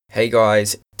Hey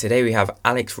guys, today we have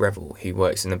Alex Revill, who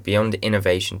works in the Beyond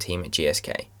Innovation team at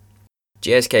GSK.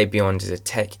 GSK Beyond is a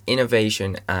tech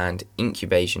innovation and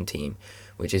incubation team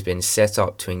which has been set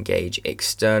up to engage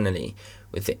externally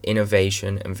with the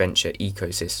innovation and venture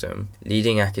ecosystem,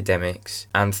 leading academics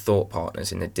and thought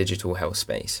partners in the digital health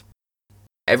space.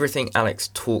 Everything Alex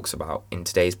talks about in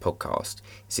today's podcast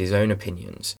is his own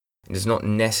opinions and does not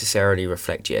necessarily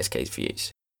reflect GSK's views.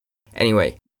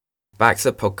 Anyway, back to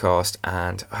the podcast,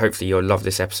 and hopefully you'll love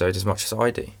this episode as much as I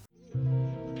do.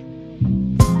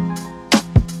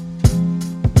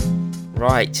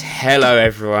 Right, hello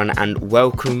everyone and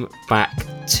welcome back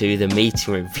to the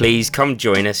meeting room. Please come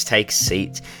join us, take a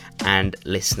seat and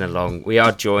listen along. We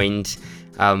are joined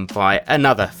by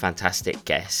another fantastic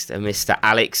guest, Mr.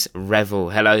 Alex Revill.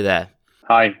 Hello there.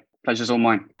 Hi, pleasure's all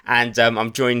mine. And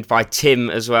I'm joined by Tim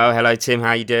as well. Hello Tim, how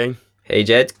are you doing? Hey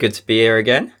Jed, good to be here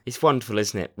again. It's wonderful,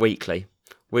 isn't it? Weekly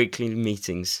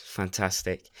meetings,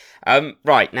 fantastic.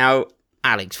 Right, now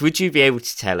Alex, would you be able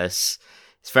to tell us,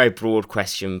 it's a very broad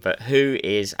question, but who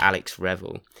is Alex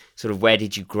Revill? Sort of where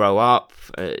did you grow up?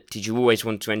 Did you always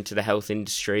want to enter the health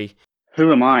industry?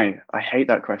 Who am I? I hate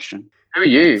that question. Who are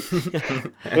you?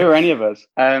 Who are any of us?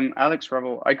 Alex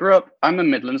Revill. I'm a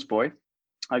Midlands boy.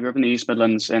 I grew up in the East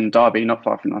Midlands in Derby, not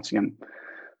far from Nottingham.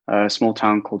 A small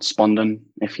town called Spondon,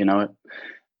 if you know it.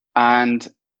 And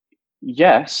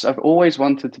yes, I've always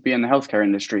wanted to be in the healthcare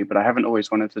industry, but I haven't always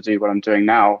wanted to do what I'm doing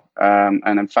now.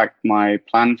 And in fact, my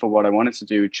plan for what I wanted to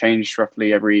do changed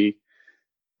roughly every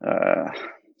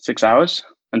 6 hours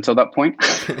until that point.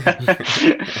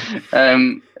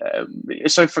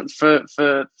 So for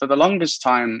the longest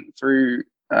time through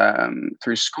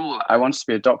school, I wanted to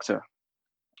be a doctor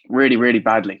really, really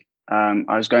badly.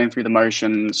 I was going through the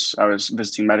motions. I was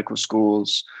visiting medical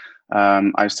schools.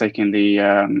 I was taking the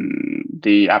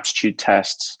aptitude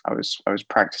tests. I was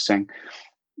practicing.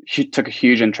 Took a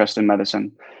huge interest in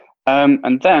medicine.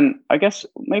 And then I guess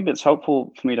maybe it's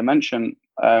helpful for me to mention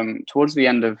towards the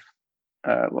end of,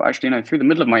 through the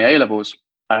middle of my A levels,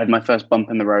 I had my first bump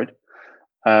in the road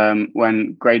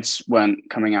when grades weren't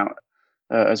coming out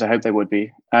as I hoped they would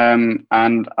be.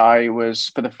 And I was,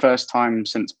 for the first time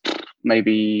since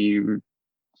maybe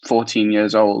 14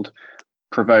 years old,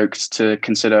 provoked to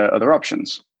consider other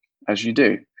options, as you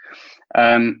do.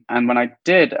 And when I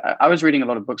did, I was reading a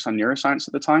lot of books on neuroscience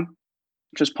at the time,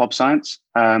 just pop science.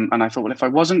 And I thought, well, if I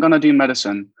wasn't going to do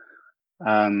medicine,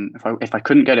 if I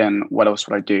couldn't get in, what else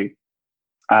would I do?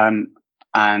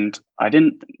 And I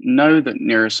didn't know that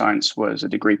neuroscience was a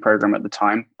degree program at the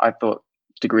time. I thought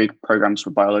degree programs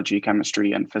were biology,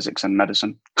 chemistry, and physics and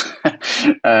medicine.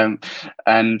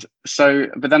 And so,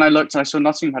 but then I looked and I saw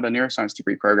Nottingham had a neuroscience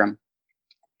degree program.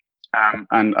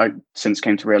 And I since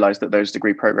came to realize that those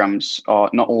degree programs are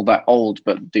not all that old,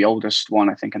 but the oldest one,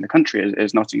 I think, in the country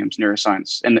is Nottingham's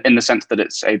neuroscience, in the sense that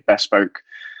it's a bespoke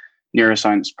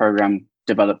neuroscience program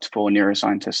developed for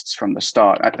neuroscientists from the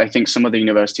start. I think some of the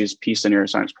universities pieced the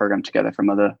neuroscience program together from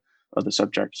other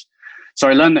subjects. So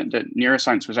I learned that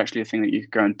neuroscience was actually a thing that you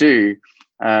could go and do.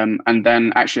 And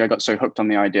then actually I got so hooked on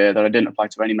the idea that I didn't apply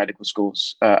to any medical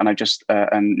schools. And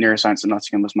neuroscience at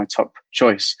Nottingham was my top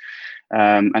choice.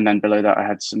 And then below that, I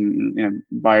had some,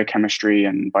 biochemistry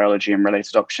and biology and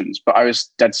related options. But I was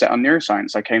dead set on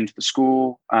neuroscience. I came to the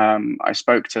school. I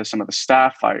spoke to some of the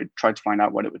staff. I tried to find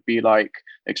out what it would be like,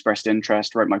 expressed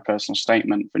interest, wrote my personal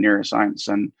statement for neuroscience,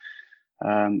 and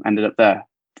ended up there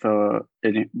for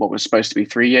what was supposed to be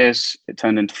 3 years. It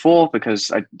turned into 4 because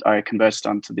I converted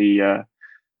onto the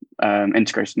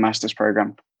integrated master's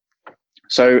program.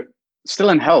 So still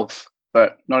in health,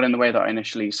 but not in the way that I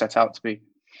initially set out to be.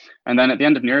 And then at the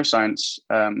end of neuroscience,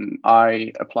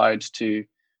 I applied to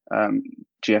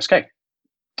GSK,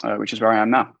 which is where I am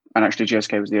now. And actually,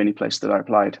 GSK was the only place that I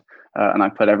applied. And I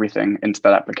put everything into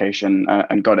that application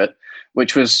and got it,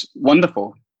 which was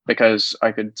wonderful because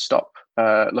I could stop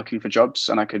looking for jobs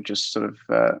and I could just sort of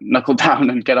knuckle down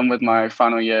and get on with my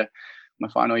final year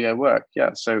work.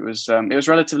 Yeah, so it was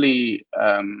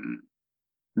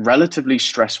relatively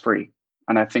stress-free.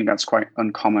 And I think that's quite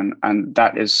uncommon. And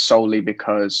that is solely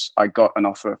because I got an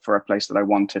offer for a place that I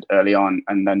wanted early on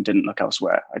and then didn't look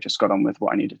elsewhere. I just got on with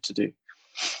what I needed to do.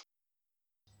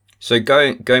 So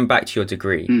going back to your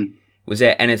degree, was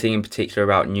there anything in particular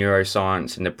about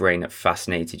neuroscience and the brain that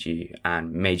fascinated you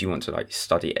and made you want to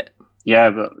study it?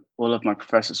 Yeah, but all of my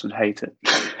professors would hate it.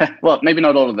 Well, maybe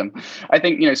not all of them. I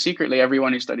think, secretly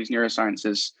everyone who studies neuroscience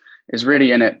is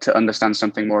really in it to understand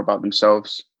something more about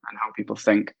themselves and how people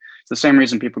think. It's the same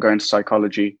reason people go into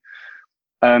psychology.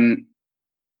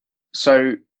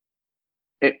 So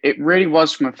it really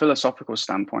was from a philosophical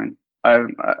standpoint.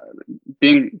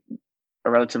 Being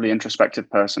a relatively introspective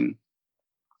person,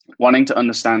 wanting to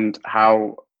understand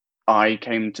how I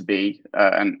came to be,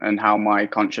 and how my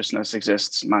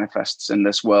consciousness manifests in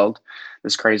this world,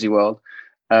 this crazy world.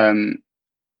 And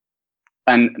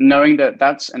knowing that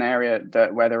that's an area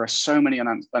where there are so many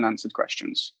unanswered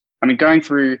questions. I mean, going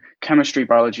through chemistry,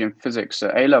 biology, and physics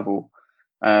at A level,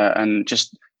 and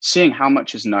just seeing how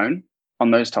much is known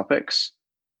on those topics,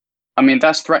 I mean,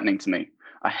 that's threatening to me.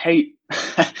 I hate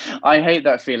I hate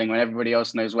that feeling when everybody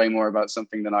else knows way more about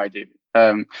something than I do.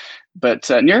 But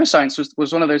neuroscience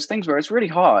was one of those things where it's really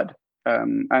hard.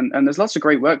 And there's lots of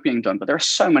great work being done, but there are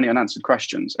so many unanswered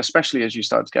questions, especially as you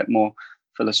start to get more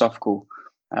philosophical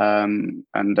and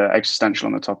existential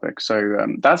on the topic. So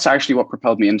that's actually what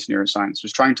propelled me into neuroscience,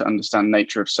 was trying to understand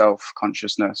nature of self,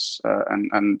 consciousness,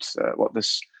 and what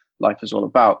this life is all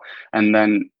about. And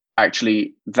then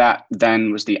actually that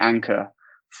then was the anchor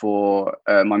for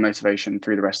my motivation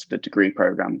through the rest of the degree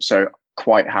program. So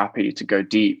quite happy to go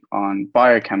deep on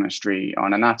biochemistry,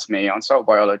 on anatomy, on cell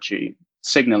biology,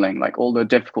 signaling, like all the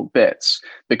difficult bits,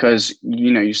 because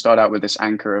you start out with this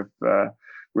anchor of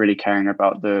really caring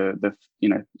about the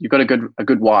you've got a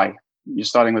good why. You're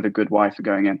starting with a good why for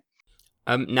going in.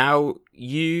 Now,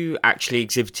 you actually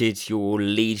exhibited your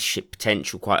leadership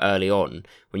potential quite early on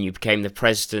when you became the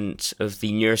president of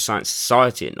the Neuroscience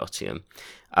Society at Nottingham.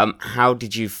 How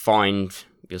did you find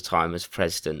your time as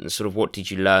president, and sort of what did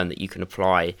you learn that you can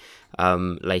apply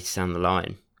later down the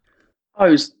line? Oh,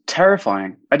 it was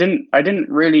terrifying. I didn't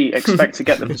really expect to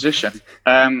get the position.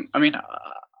 I mean,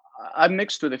 I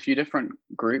mixed with a few different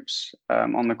groups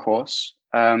on the course.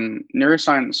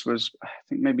 Neuroscience was, I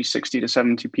think, maybe 60 to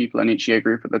 70 people in each year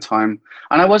group at the time.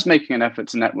 And I was making an effort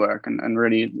to network and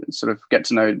really sort of get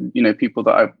to know, people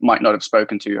that I might not have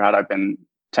spoken to had I been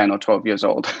 10 or 12 years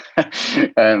old,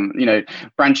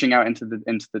 branching out into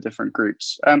the different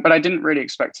groups. But I didn't really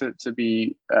expect to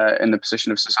be in the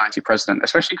position of society president,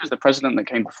 especially because the president that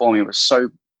came before me was so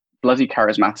bloody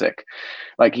charismatic.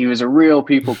 Like, he was a real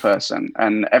people person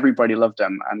and everybody loved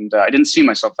him. And I didn't see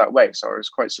myself that way. So I was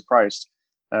quite surprised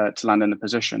to land in the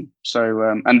position.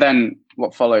 So, and then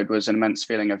what followed was an immense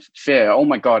feeling of fear. Oh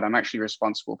my God, I'm actually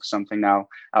responsible for something now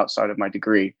outside of my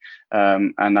degree.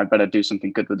 And I better do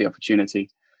something good with the opportunity.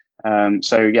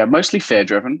 So yeah, mostly fear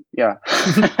driven. Yeah.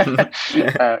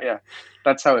 Yeah,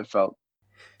 that's how it felt.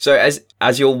 So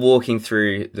as you're walking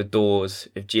through the doors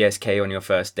of GSK on your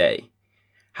first day,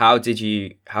 how did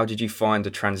you find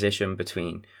the transition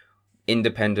between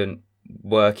independent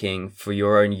working for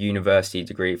your own university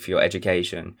degree, for your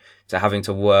education, to having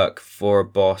to work for a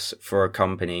boss, for a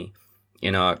company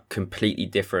in a completely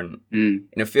different, in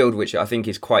a field which I think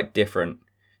is quite different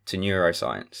to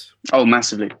neuroscience? Oh,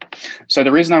 massively. So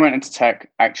the reason I went into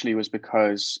tech actually was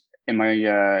because in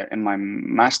my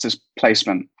master's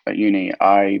placement at uni,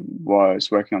 I was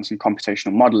working on some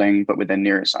computational modeling, but within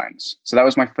neuroscience. So that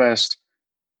was my first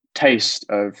taste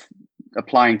of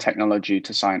applying technology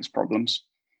to science problems.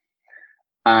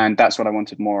 And that's what I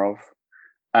wanted more of.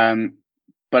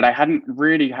 But I hadn't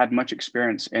really had much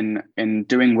experience in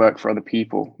doing work for other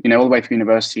people. All the way through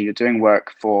university, you're doing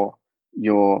work for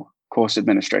your course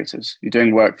administrators, you're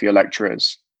doing work for your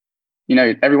lecturers.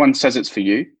 Everyone says it's for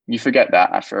you. You forget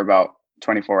that after about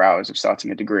 24 hours of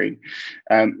starting a degree.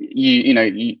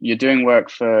 You're doing work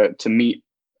to meet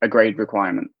a grade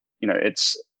requirement.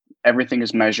 Everything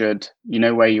is measured,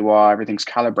 where you are, everything's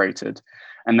calibrated.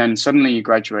 And then suddenly you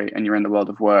graduate and you're in the world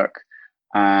of work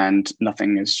and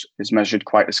nothing is measured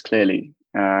quite as clearly.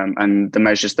 And the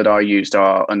measures that are used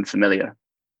are unfamiliar.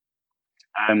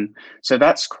 So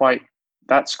that's quite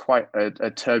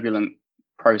a turbulent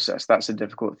process. That's a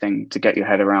difficult thing to get your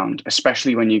head around,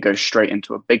 especially when you go straight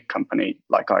into a big company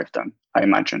like I've done, I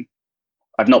imagine.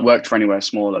 I've not worked for anywhere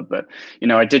smaller, but,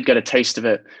 I did get a taste of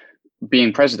it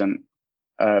being president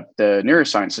of the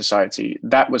Neuroscience Society.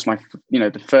 That was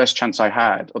the first chance I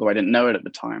had, although I didn't know it at the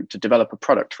time, to develop a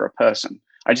product for a person.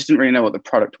 I just didn't really know what the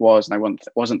product was, and I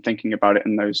wasn't thinking about it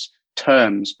in those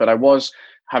terms, but I was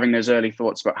having those early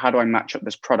thoughts about how do I match up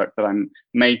this product that I'm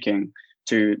making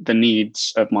to the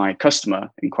needs of my customer,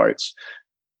 in quotes,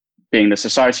 being the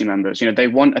society members. They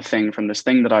want a thing from this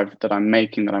thing that I'm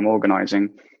making, that I'm organizing.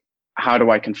 How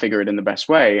do I configure it in the best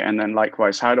way? And then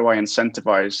likewise, how do I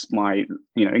incentivize my,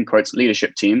 in quotes,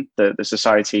 leadership team, the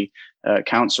society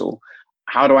council?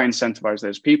 How do I incentivize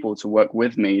those people to work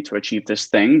with me to achieve this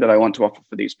thing that I want to offer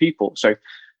for these people? So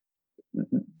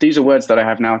these are words that I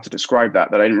have now to describe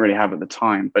that I didn't really have at the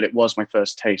time, but it was my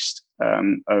first taste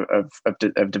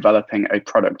of developing a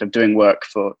product, of doing work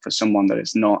for someone that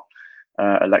is not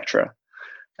a lecturer.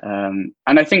 And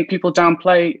I think people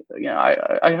downplay.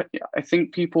 I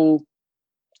think people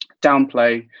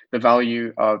downplay the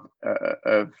value of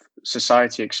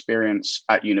society experience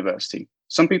at university.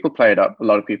 Some people play it up, a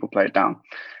lot of people play it down.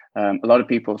 A lot of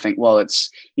people think, well,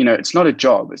 it's not a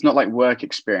job. It's not like work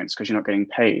experience because you're not getting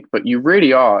paid, but you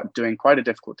really are doing quite a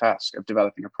difficult task of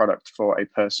developing a product for a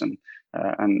person.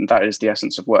 And that is the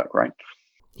essence of work, right?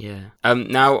 Yeah.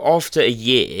 Now, after a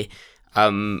year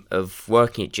of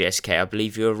working at GSK, I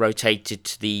believe you were rotated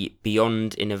to the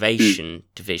Beyond Innovation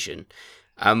division.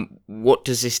 What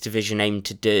does this division aim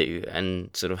to do, and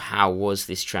sort of how was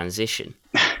this transition?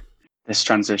 This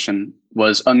transition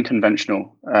was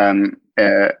unconventional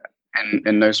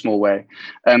in no small way.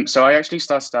 So I actually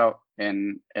started out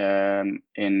in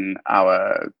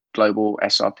our global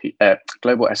SAP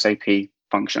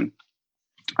function,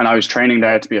 and I was training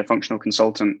there to be a functional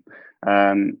consultant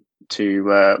to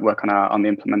work on the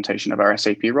implementation of our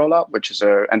SAP rollout, which is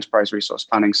an enterprise resource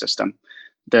planning system.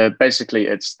 Basically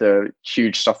it's the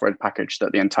huge software package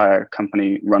that the entire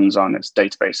company runs on. Its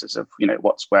databases of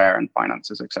what's where and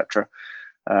finances, etc.,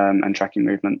 and tracking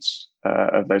movements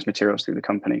of those materials through the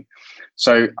company.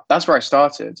 So that's where I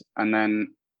started, and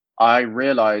then I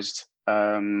realized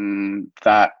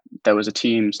that there was a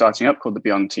team starting up called the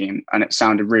Beyond team, and it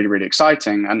sounded really, really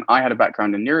exciting. And I had a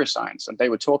background in neuroscience, and they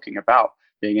were talking about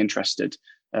being interested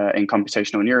in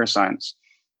computational neuroscience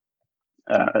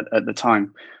at the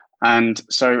time. And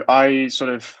so I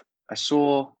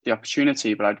saw the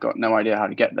opportunity, but I'd got no idea how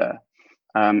to get there.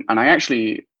 And I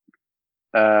actually,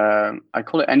 I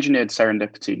call it engineered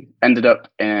serendipity, ended up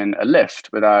in a lift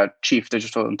with our chief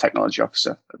digital and technology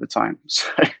officer at the time.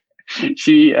 So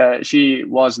she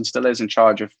was and still is in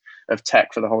charge of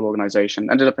tech for the whole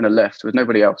organization, ended up in a lift with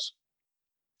nobody else.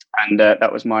 And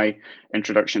that was my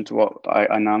introduction to what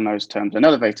I now know as termed an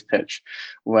elevator pitch,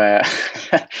 where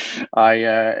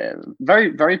I very,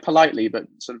 very politely, but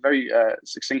sort of very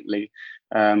succinctly,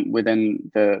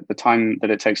 within the time that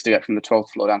it takes to get from the 12th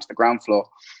floor down to the ground floor,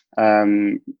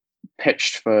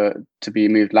 pitched to be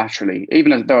moved laterally,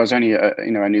 even though I was only a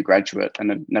new graduate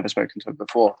and had never spoken to her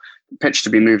before. Pitched to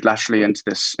be moved laterally into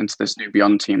this new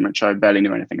Beyond team, which I barely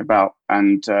knew anything about,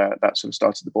 and that sort of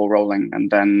started the ball rolling.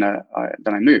 And then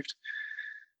I moved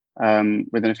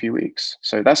within a few weeks.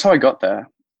 So that's how I got there.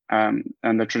 And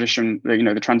the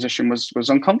transition was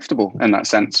uncomfortable in that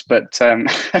sense, but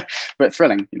but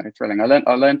thrilling. Thrilling. I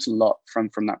learned a lot from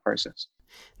that process.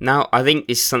 Now, I think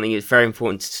this is something that's very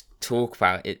important to talk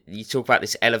about. You talk about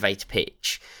this elevator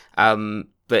pitch,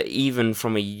 but even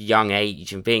from a young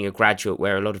age and being a graduate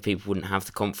where a lot of people wouldn't have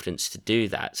the confidence to do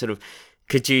that, sort of,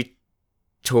 could you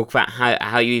talk about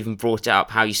how you even brought it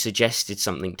up, how you suggested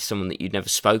something to someone that you'd never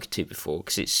spoken to before?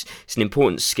 Because it's an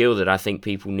important skill that I think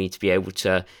people need to be able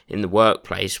to, in the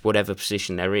workplace, whatever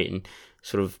position they're in,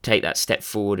 sort of take that step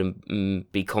forward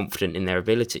and be confident in their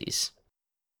abilities.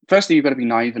 Firstly, you've got to be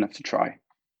naive enough to try.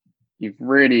 You've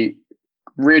really,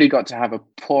 really got to have a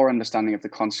poor understanding of the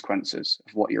consequences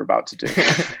of what you're about to do.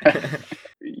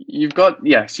 You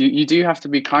do have to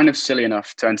be kind of silly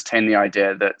enough to entertain the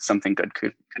idea that something good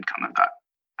could come of that.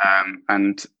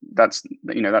 And that's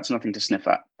nothing to sniff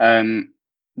at.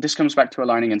 This comes back to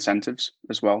aligning incentives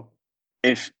as well.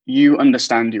 If you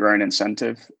understand your own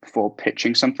incentive for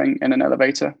pitching something in an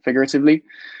elevator, figuratively,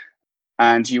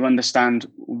 and you understand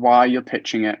why you're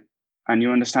pitching it, and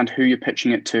you understand who you're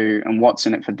pitching it to and what's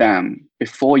in it for them,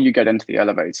 before you get into the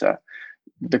elevator,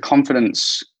 the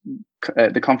confidence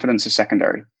is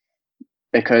secondary.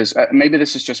 Because maybe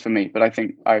this is just for me, but I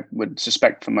think I would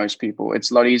suspect for most people, it's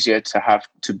a lot easier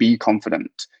to be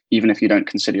confident, even if you don't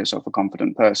consider yourself a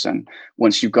confident person,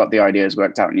 once you've got the ideas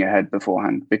worked out in your head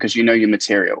beforehand, because you know your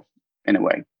material in a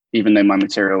way, even though my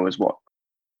material was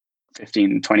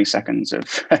 15, 20 seconds of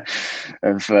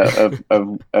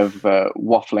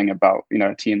waffling about,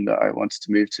 a team that I wanted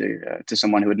to move to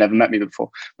someone who had never met me before.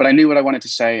 But I knew what I wanted to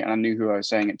say, and I knew who I was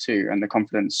saying it to, and the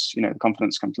confidence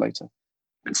comes later.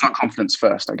 It's not confidence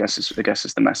first, I guess is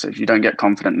the message. You don't get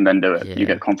confident and then do it. Yeah. You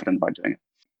get confident by doing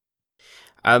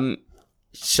it.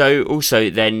 So also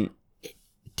then,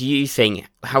 do you think,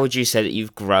 how would you say that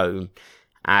you've grown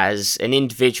as an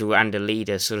individual and a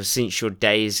leader sort of since your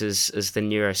days as the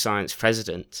neuroscience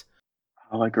president?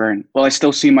 Oh, I've grown. Well, I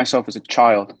still see myself as a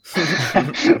child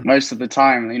most of the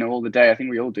time, all the day. I think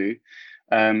we all do.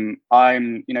 I'm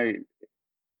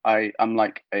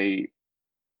like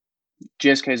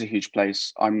GSK is a huge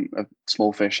place. I'm a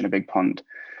small fish in a big pond.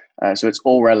 So it's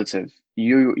all relative.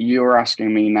 You're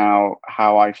asking me now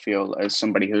how I feel as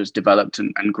somebody who's developed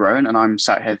and grown, and I'm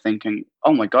sat here thinking,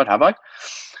 oh my God, have I?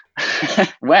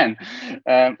 When?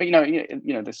 But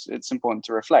it's important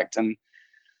to reflect, and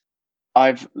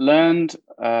I've learned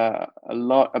a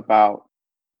lot about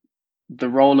the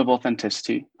role of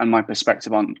authenticity and my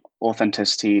perspective on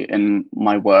authenticity in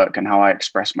my work and how I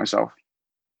express myself.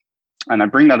 And I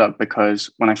bring that up because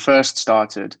when I first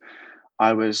started,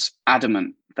 I was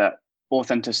adamant that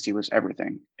authenticity was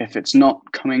everything. If it's not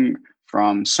coming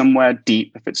from somewhere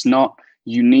deep, if it's not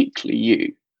uniquely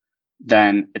you,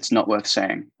 then it's not worth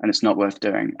saying and it's not worth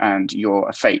doing. And you're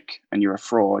a fake and you're a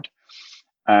fraud.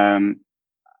 And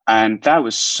that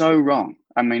was so wrong.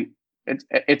 I mean,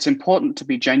 it's important to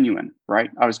be genuine, right?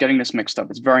 I was getting this mixed up.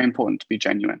 It's very important to be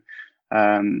genuine.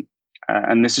 And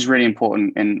this is really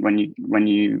important in when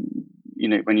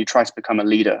you try to become a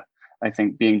leader. I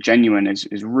think being genuine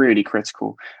is really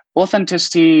critical.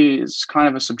 Authenticity is kind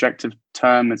of a subjective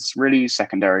term. It's really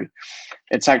secondary.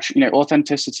 It's actually,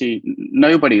 authenticity,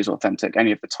 nobody is authentic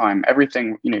any of the time.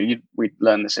 Everything, we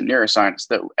learn this in neuroscience,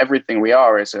 that everything we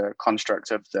are is a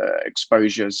construct of the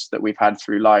exposures that we've had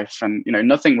through life. And,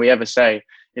 nothing we ever say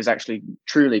is actually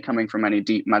truly coming from any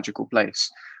deep magical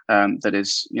place that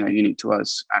is, unique to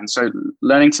us. And so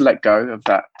learning to let go of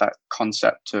that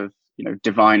concept of,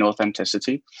 divine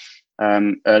authenticity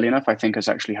early enough, I think has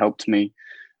actually helped me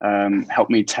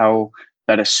tell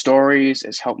better stories.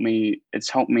 It's helped me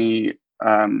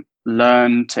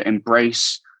learn to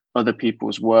embrace other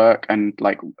people's work and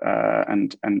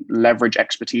and leverage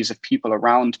expertise of people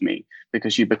around me,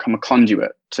 because you become a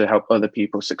conduit to help other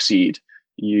people succeed.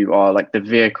 You are like the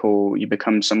vehicle. You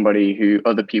become somebody who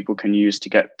other people can use to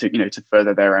get to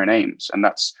further their own aims, and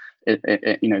that's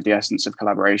the essence of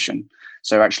collaboration.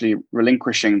 So actually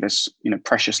relinquishing this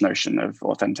precious notion of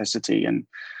authenticity and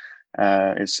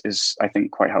is I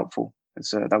think quite helpful.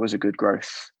 That was a good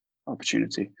growth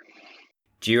opportunity.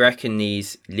 Do you reckon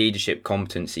these leadership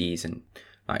competencies and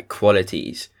like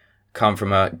qualities come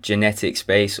from a genetic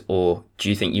space, or do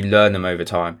you think you learn them over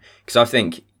time? Because I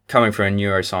think coming from a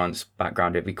neuroscience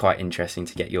background, it'd be quite interesting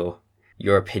to get your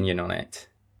opinion on it.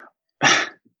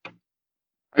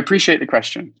 I appreciate the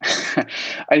question.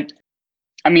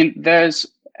 I mean, there's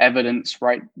evidence,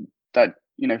 right, that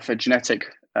for genetic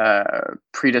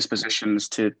predispositions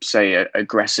to, say,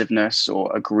 aggressiveness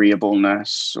or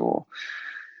agreeableness or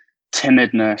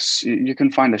timidness, you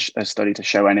can find a study to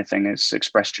show anything is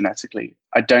expressed genetically.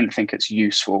 I don't think it's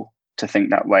useful to think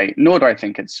that way, nor do I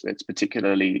think it's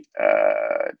particularly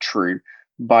true.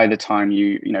 By the time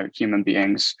human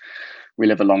beings, we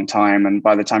live a long time, and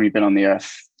by the time you've been on the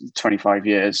earth 25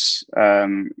 years, a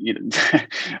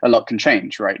lot can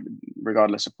change, right?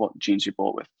 Regardless of what genes you're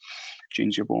born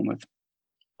with.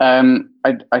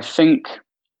 I think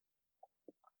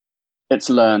it's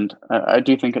learned. I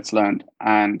do think it's learned,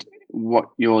 and what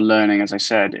you're learning, as I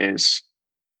said, is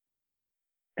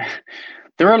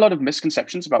there are a lot of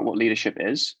misconceptions about what leadership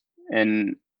is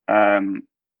in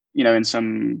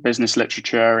some business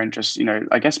literature, and just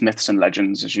I guess myths and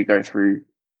legends as you go through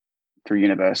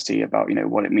university about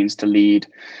what it means to lead,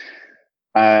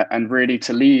 and really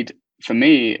to lead. For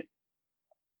me,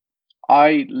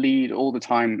 I lead all the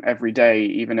time, every day,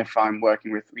 even if I'm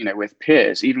working with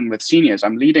peers, even with seniors.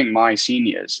 I'm leading my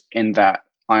seniors in that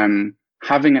I'm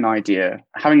having an idea,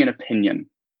 having an opinion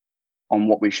on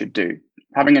what we should do.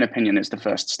 Having an opinion is the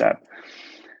first step.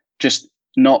 Just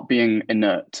not being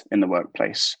inert in the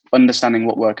workplace, understanding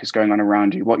what work is going on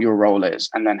around you, what your role is,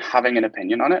 and then having an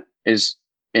opinion on it is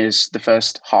the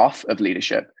first half of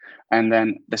leadership. And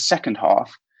then the second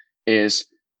half is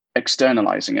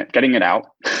externalizing it, getting it out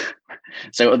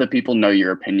so other people know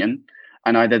your opinion,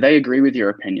 and either they agree with your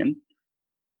opinion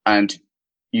and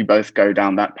you both go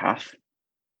down that path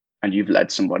and you've led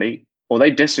somebody, or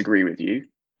they disagree with you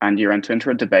and you enter into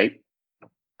a debate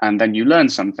and then you learn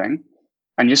something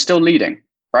and you're still leading,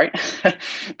 right?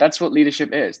 That's what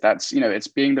leadership is. That's, it's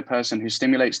being the person who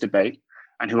stimulates debate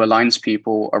and who aligns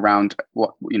people around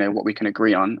what we can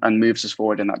agree on and moves us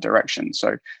forward in that direction.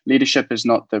 So leadership is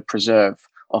not the preserve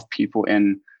of people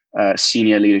in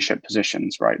senior leadership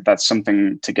positions, right? That's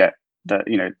something to get that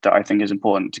I think is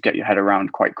important to get your head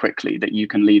around quite quickly, that you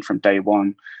can lead from day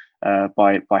one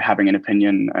by having an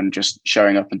opinion and just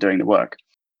showing up and doing the work.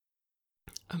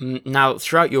 Now,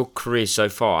 throughout your career so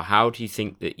far, how do you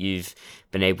think that you've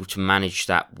been able to manage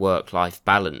that work-life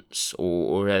balance,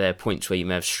 or are there points where you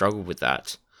may have struggled with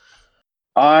that?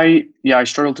 I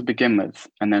struggled to begin with,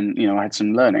 and then I had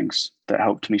some learnings that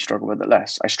helped me struggle with it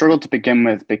less. I struggled to begin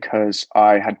with because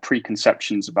I had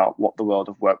preconceptions about what the world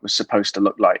of work was supposed to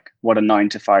look like, what a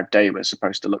 9-to-5 day was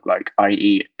supposed to look like,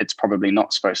 i.e. it's probably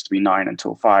not supposed to be 9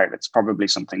 until 5. It's probably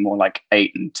something more like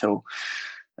 8 until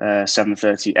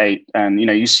 7:30, 8. And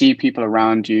you see people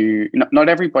around you. Not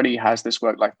everybody has this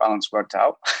work-life balance worked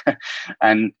out,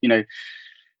 and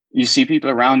you see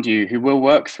people around you who will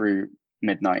work through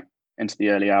midnight. into the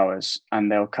early hours,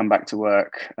 and they'll come back to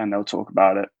work and they'll talk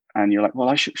about it. And you're like,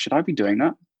 well, should I be doing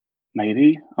that?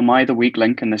 Maybe. Am I the weak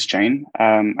link in this chain?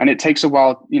 And it takes a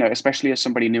while, especially as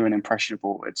somebody new and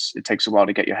impressionable, it takes a while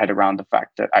to get your head around the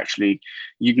fact that actually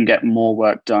you can get more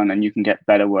work done and you can get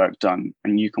better work done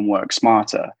and you can work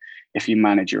smarter if you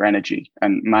manage your energy.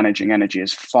 And managing energy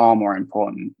is far more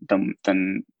important than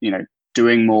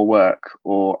doing more work,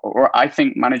 or I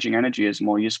think managing energy is a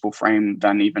more useful frame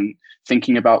than even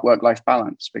thinking about work-life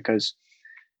balance. Because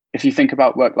if you think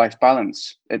about work-life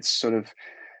balance, it's sort of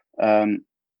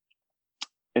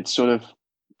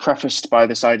prefaced by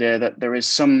this idea that there is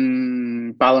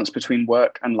some balance between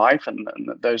work and life, and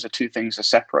that those are two things are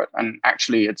separate. And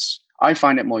actually, I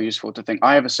find it more useful to think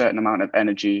I have a certain amount of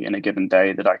energy in a given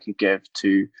day that I can give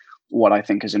to what I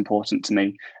think is important to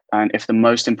me. And if the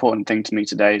most important thing to me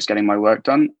today is getting my work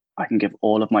done, I can give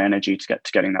all of my energy to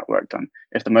getting that work done.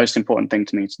 If the most important thing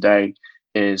to me today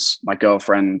is my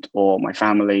girlfriend or my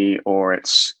family, or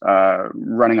it's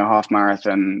running a half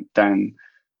marathon, then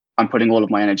I'm putting all of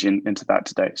my energy into that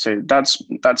today. So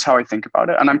that's how I think about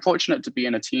it. And I'm fortunate to be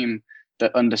in a team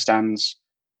that understands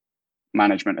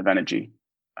management of energy.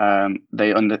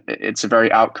 It's a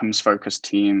very outcomes focused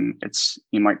team.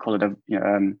 You might call it a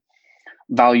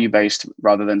value based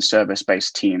rather than service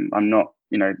based team.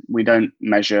 We don't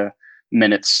measure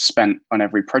minutes spent on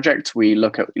every project. We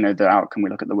look at the outcome. We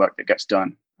look at the work that gets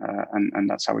done, and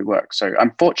that's how we work. So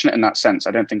I'm fortunate in that sense.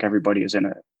 I don't think everybody is in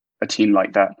a team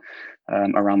like that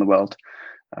around the world.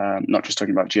 Not just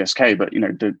talking about GSK, but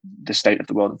the state of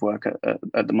the world of work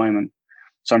at the moment.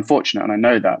 So I'm fortunate, and I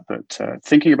know that. But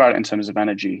thinking about it in terms of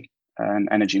energy and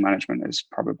energy management is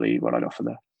probably what I'd offer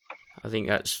there. I think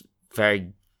that's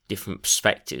very different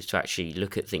perspectives to actually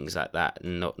look at things like that,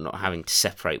 and not having to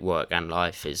separate work and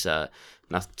life is I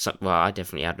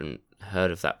definitely hadn't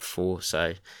heard of that before.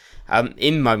 So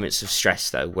in moments of stress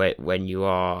though, when you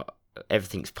are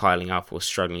everything's piling up or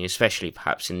struggling, especially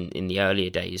perhaps in the earlier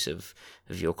days of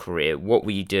your career, what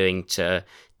were you doing to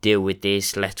deal with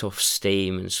this, let off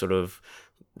steam, and sort of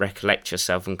recollect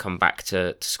yourself and come back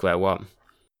to square one?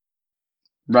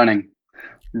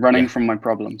 Running from my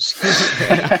problems.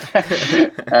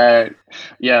 A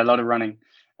lot of running.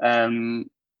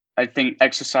 I think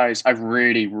exercise, I've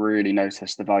really, really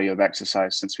noticed the value of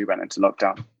exercise since we went into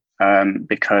lockdown.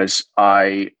 Because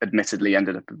I admittedly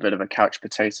ended up a bit of a couch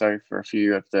potato for a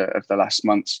few of the last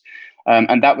months.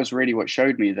 And that was really what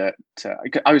showed me that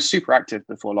I was super active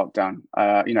before lockdown.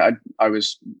 I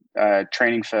was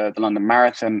training for the London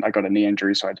Marathon. I got a knee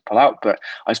injury, so I had to pull out, but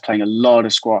I was playing a lot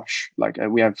of squash.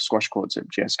 We have squash courts at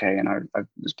GSK, and I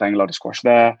was playing a lot of squash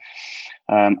there.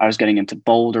 I was getting into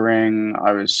bouldering.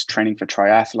 I was training for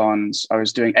triathlons. I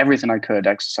was doing everything I could,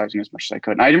 exercising as much as I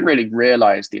could. And I didn't really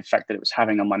realize the effect that it was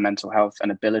having on my mental health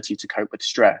and ability to cope with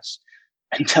stress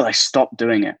until I stopped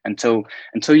doing it, until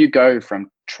you go from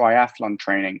triathlon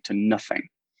training to nothing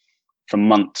for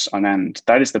months on end.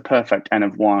 That is the perfect N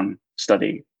of one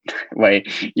study where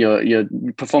you're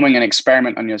performing an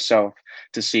experiment on yourself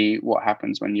to see what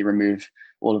happens when you remove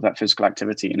all of that physical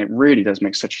activity, and it really does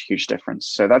make such a huge difference.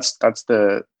 So that's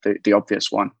the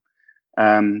obvious one,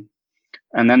 and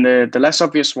then the less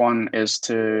obvious one is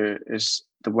the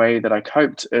way that I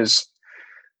coped is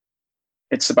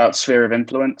it's about sphere of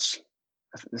influence.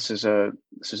 This is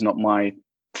not my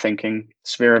thinking.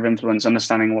 Sphere of influence,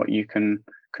 understanding what you can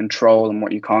control and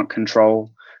what you can't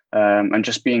control, and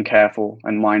just being careful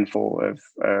and mindful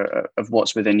of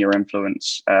what's within your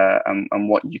influence, and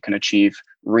what you can achieve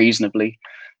reasonably,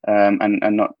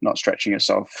 and not stretching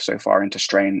yourself so far into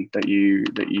strain that you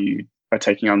are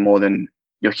taking on more than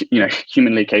you're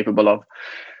humanly capable of,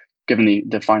 given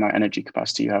the finite energy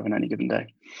capacity you have in any given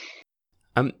day.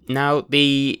 Now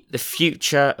the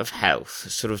future of health,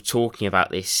 sort of talking about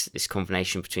this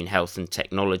combination between health and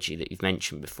technology that you've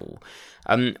mentioned before.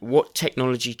 What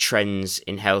technology trends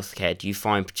in healthcare do you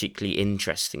find particularly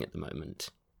interesting at the moment?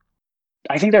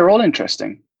 I think they're all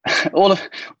interesting,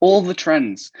 all the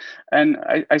trends, and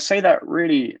I say that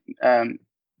really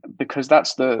because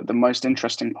that's the most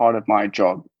interesting part of my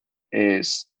job,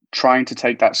 is trying to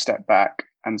take that step back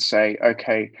and say,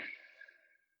 okay,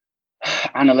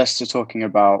 analysts are talking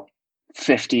about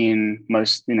 15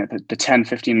 most, the 10,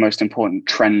 15 most important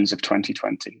trends of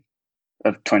 2020,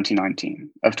 of 2019,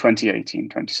 of 2018,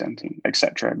 2017,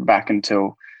 etc., back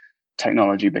until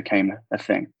technology became a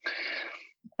thing.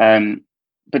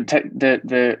 But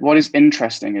what is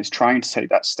interesting is trying to take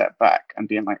that step back and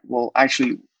being like, well,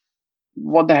 actually,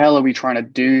 what the hell are we trying to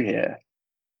do here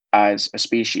as a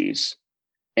species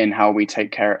in how we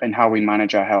take care and how we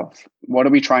manage our health? What are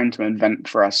we trying to invent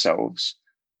for ourselves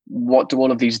what do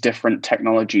all of these different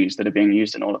technologies that are being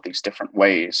used in all of these different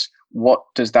ways, what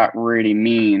does that really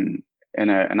mean in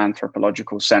an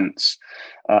anthropological sense?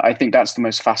 I think that's the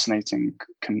most fascinating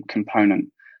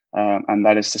component. And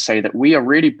that is to say that we are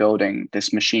really building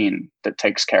this machine that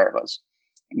takes care of us.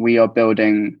 We are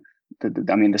building,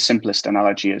 the simplest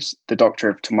analogy is the doctor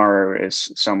of tomorrow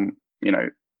is some,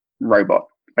 robot.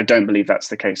 I don't believe that's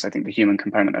the case. I think the human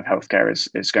component of healthcare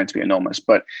is going to be enormous.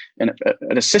 But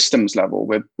at a systems level,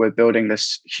 we're building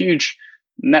this huge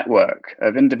network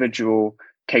of individual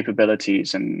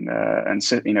capabilities and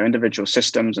individual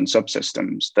systems and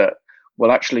subsystems that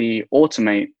will actually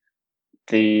automate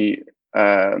the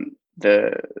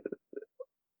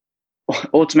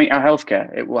automate our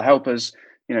healthcare. It will help us.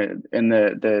 In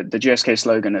the GSK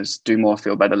slogan is "Do more,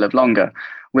 feel better, live longer."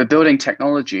 We're building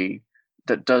technology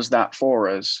that does that for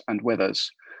us and with us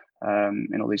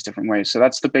in all these different ways. So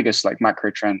that's the biggest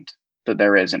macro trend that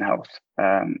there is in health,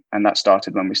 and that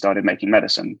started when we started making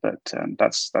medicine. But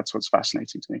that's what's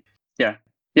fascinating to me.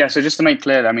 Yeah. So just to make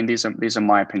clear, these are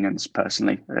my opinions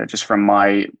personally, just from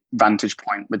my vantage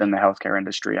point within the healthcare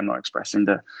industry. I'm not expressing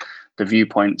the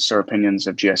viewpoints or opinions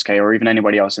of GSK or even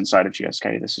anybody else inside of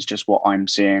GSK. This is just what I'm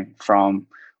seeing from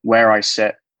where I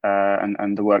sit.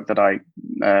 And the work that I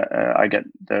get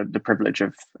the privilege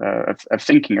of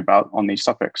thinking about on these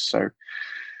topics. So,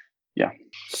 yeah.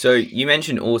 So you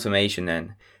mentioned automation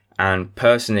then, and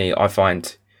personally, I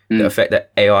find the effect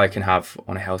that AI can have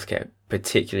on healthcare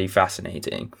particularly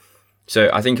fascinating. So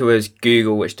I think it was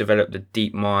Google which developed the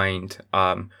DeepMind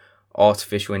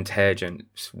artificial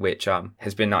intelligence, which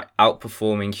has been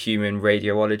outperforming human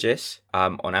radiologists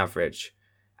on average.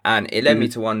 And it led me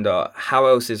to wonder, how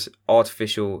else is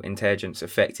artificial intelligence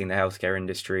affecting the healthcare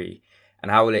industry, and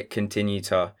how will it continue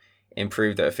to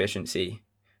improve the efficiency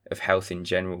of health in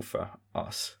general for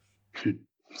us?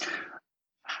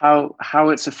 How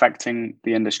it's affecting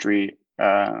the industry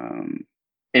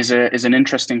is an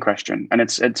interesting question, and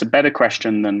it's a better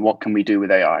question than what can we do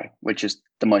with AI, which is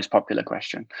the most popular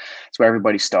question. It's where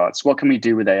everybody starts. What can we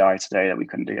do with AI today that we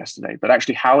couldn't do yesterday? But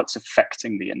actually, how it's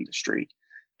affecting the industry,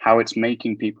 how it's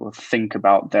making people think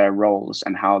about their roles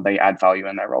and how they add value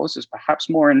in their roles is perhaps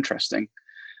more interesting.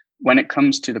 When it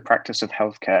comes to the practice of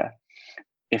healthcare,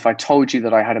 if I told you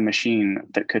that I had a machine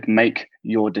that could make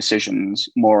your decisions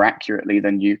more accurately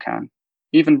than you can,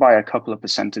 even by a couple of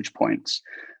percentage points,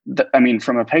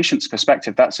 from a patient's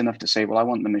perspective, that's enough to say, well, I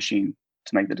want the machine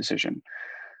to make the decision.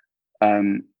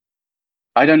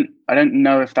 I don't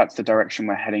know if that's the direction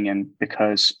we're heading in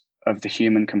because of the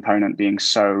human component being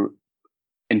so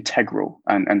integral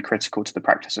and critical to the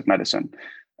practice of medicine.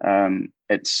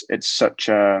 It's such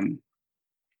a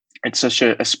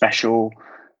special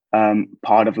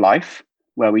part of life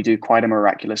where we do quite a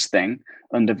miraculous thing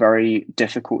under very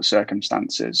difficult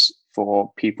circumstances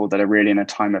for people that are really in a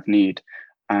time of need,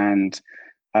 and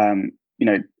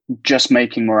just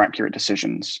making more accurate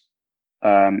decisions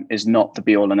is not the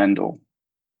be all and end all.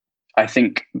 I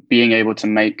think being able to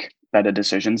make better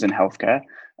decisions in healthcare,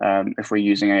 if we're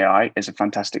using AI, is a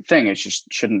fantastic thing. It just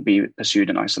shouldn't be pursued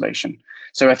in isolation.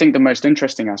 So I think the most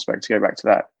interesting aspect, to go back to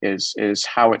that, is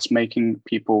how it's making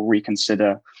people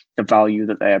reconsider the value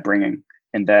that they are bringing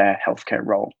in their healthcare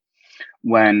role.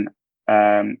 When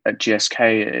at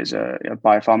GSK is a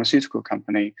biopharmaceutical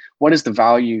company, what is the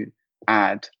value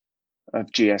add of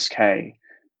GSK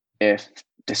if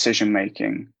decision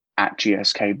making at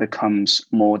GSK becomes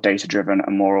more data driven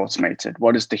and more automated?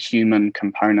 What is the human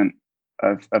component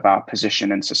of our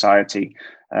position in society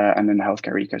and in the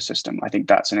healthcare ecosystem? I think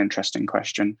that's an interesting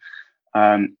question.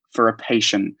 For a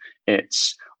patient,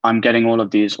 it's, I'm getting all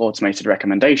of these automated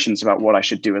recommendations about what I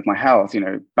should do with my health.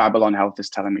 Babylon Health is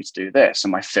telling me to do this,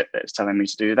 and my Fitbit is telling me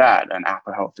to do that, and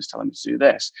Apple Health is telling me to do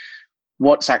this.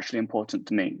 What's actually important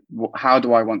to me? How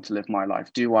do I want to live my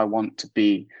life? Do I want to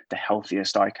be the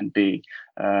healthiest I can be?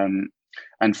 And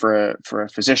for a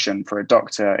physician, for a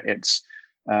doctor, it's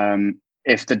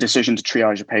if the decision to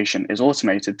triage a patient is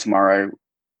automated tomorrow,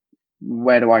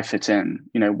 where do I fit in?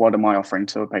 What am I offering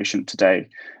to a patient today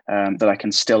that I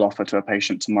can still offer to a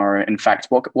patient tomorrow? In fact,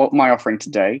 what am I offering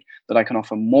today that I can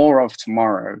offer more of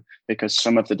tomorrow because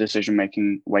some of the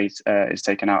decision-making weight is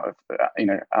taken out of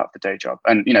the day job,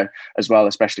 and as well,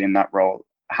 especially in that role,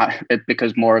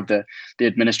 because more of the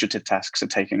administrative tasks are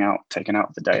taken out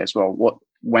of the day as well.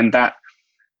 When that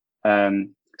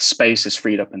space is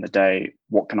freed up in the day,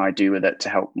 what can I do with it to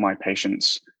help my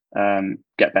patients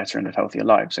get better and live healthier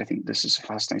lives? I think this is a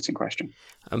fascinating question.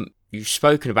 You've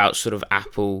spoken about sort of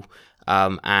Apple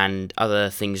and other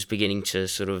things beginning to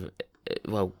sort of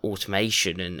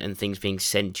automation and things being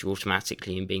sent to you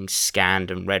automatically and being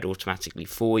scanned and read automatically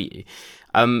for you.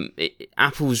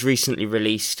 Apple's recently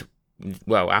released,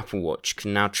 Apple Watch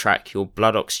can now track your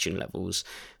blood oxygen levels,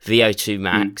 VO2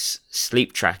 max,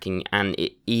 sleep tracking, and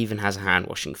it even has a hand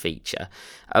washing feature.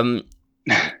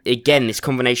 Again, this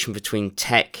combination between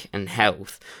tech and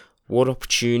health, what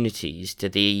opportunities do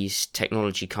these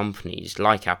technology companies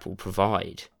like Apple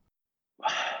provide?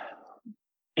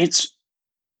 It's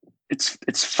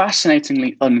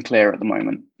fascinatingly unclear at the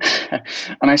moment.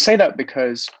 And I say that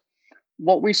because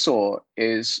what we saw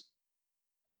is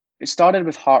it started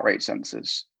with heart rate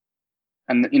sensors.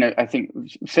 And, I think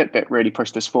Fitbit really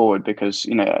pushed this forward because,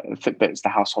 Fitbit is the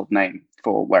household name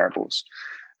for wearables.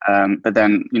 But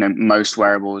then, most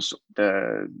wearables,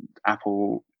 the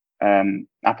Apple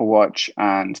Watch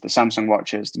and the Samsung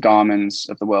watches, the Garmin's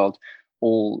of the world,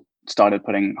 all started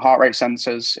putting heart rate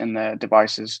sensors in their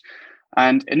devices.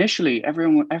 And initially,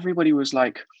 everybody was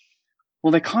like,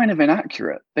 well, they're kind of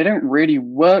inaccurate. They don't really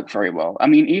work very well. I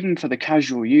mean, even for the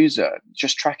casual user,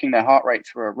 just tracking their heart rate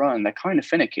through a run, they're kind of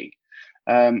finicky.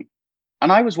 And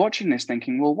I was watching this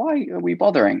thinking, well, why are we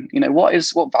bothering?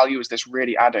 What value is this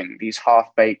really adding? These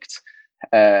half-baked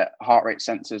heart rate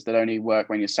sensors that only work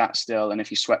when you're sat still, and if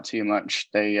you sweat too much,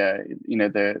 they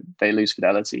lose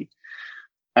fidelity.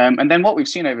 And then what we've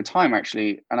seen over time,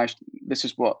 actually, and this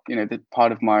is what the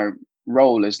part of my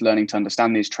role is learning to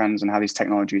understand these trends and how these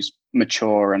technologies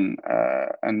mature and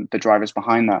the drivers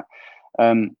behind that.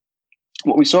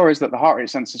 What we saw is that the heart rate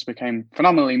sensors became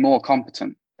phenomenally more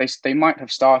competent. They might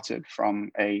have started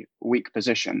from a weak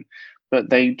position, but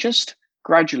they just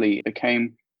gradually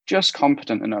became just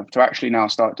competent enough to actually now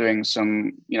start doing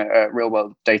some real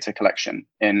world data collection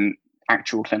in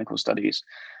actual clinical studies.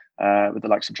 With the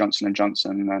likes of Johnson &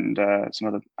 Johnson and some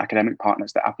other academic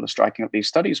partners that Apple are striking up these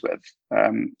studies with.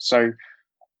 So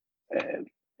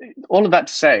all of that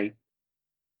to say,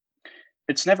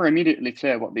 it's never immediately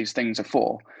clear what these things are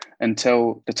for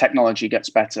until the technology gets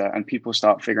better and people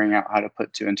start figuring out how to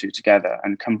put two and two together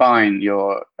and combine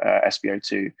your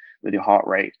SpO2 with your heart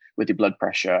rate, with your blood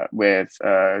pressure, with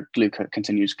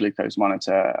continuous glucose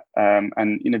monitor.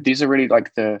 And these are really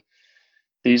like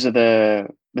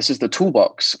this is the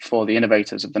toolbox for the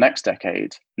innovators of the next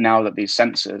decade, now that these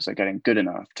sensors are getting good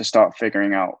enough to start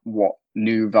figuring out what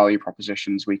new value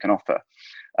propositions we can offer.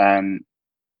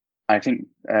 I think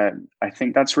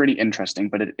that's really interesting,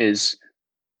 but it is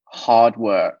hard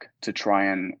work to try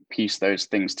and piece those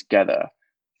things together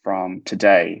from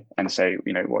today and say,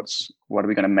 what are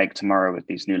we going to make tomorrow with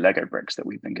these new Lego bricks that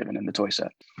we've been given in the toy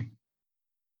set?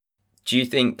 Do you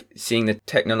think seeing the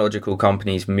technological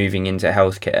companies moving into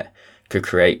healthcare could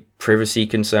create privacy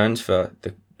concerns for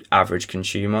the average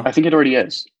consumer? I think it already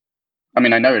is. I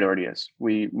mean, I know it already is.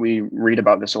 We read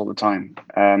about this all the time.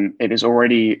 It is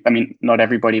already, not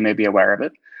everybody may be aware of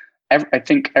it. I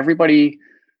think everybody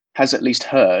has at least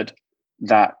heard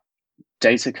that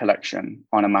data collection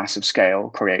on a massive scale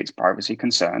creates privacy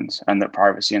concerns and that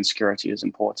privacy and security is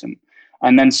important.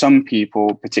 And then some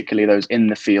people, particularly those in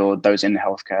the field, those in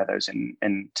healthcare, those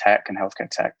in tech and healthcare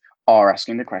tech, are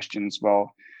asking the questions,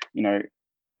 well,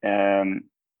 are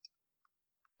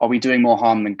we doing more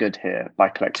harm than good here by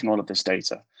collecting all of this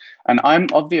data? And I'm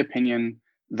of the opinion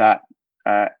that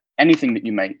anything that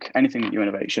you make, anything that you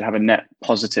innovate should have a net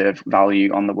positive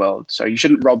value on the world. So you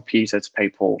shouldn't rob Peter to pay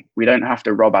Paul. We don't have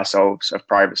to rob ourselves of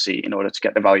privacy in order to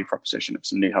get the value proposition of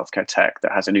some new healthcare tech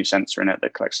that has a new sensor in it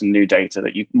that collects some new data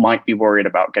that you might be worried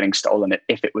about getting stolen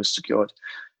if it was secured,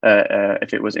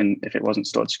 if it wasn't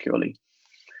stored securely.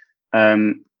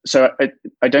 So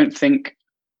I think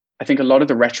a lot of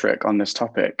the rhetoric on this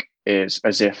topic is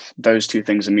as if those two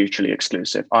things are mutually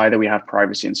exclusive. Either we have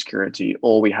privacy and security,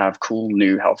 or we have cool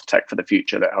new health tech for the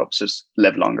future that helps us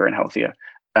live longer and healthier.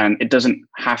 And it doesn't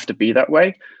have to be that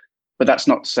way, but that's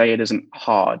not to say it isn't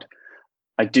hard.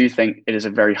 I do think it is a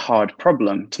very hard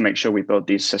problem to make sure we build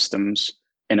these systems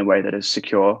in a way that is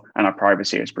secure and our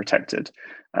privacy is protected.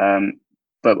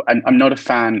 But I'm not a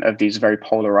fan of these very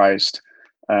polarized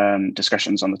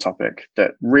discussions on the topic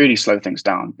that really slow things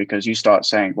down, because you start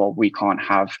saying, well, we can't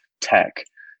have tech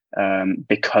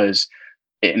because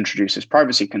it introduces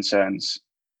privacy concerns,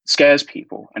 scares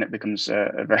people, and it becomes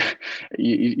a very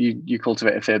you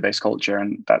cultivate a fear-based culture,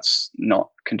 and that's not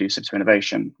conducive to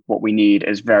innovation. What we need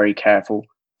is very careful,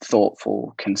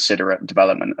 thoughtful, considerate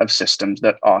development of systems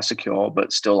that are secure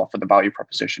but still offer the value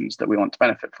propositions that we want to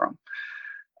benefit from.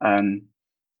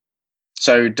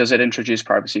 So does it introduce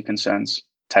privacy concerns,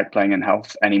 tech playing in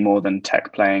health, any more than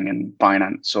tech playing in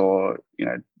finance, or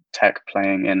tech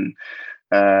playing in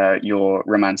your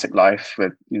romantic life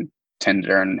with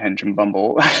Tinder and Hinge and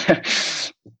Bumble?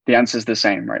 The answer is the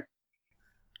same, right?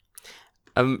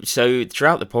 So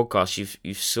throughout the podcast,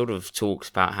 you've sort of talked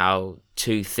about how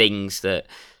two things that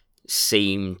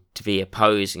seem to be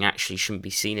opposing actually shouldn't be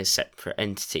seen as separate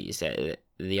entities. That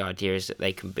the idea is that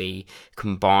they can be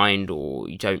combined, or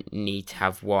you don't need to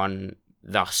have one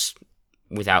thus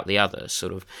without the other.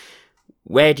 Sort of,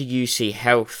 where do you see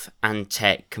health and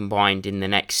tech combined in the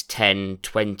next 10,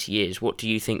 20 years? What do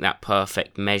you think that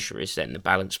perfect measure is then, the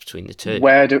balance between the two?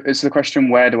 Is the question,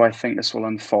 where do I think this will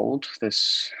unfold,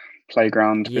 this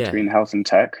playground between Yeah, health and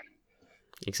tech?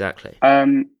 exactly.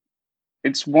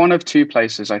 It's one of two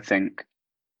places, I think.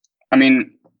 I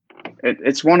mean,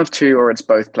 it's one of two, or it's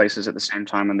both places at the same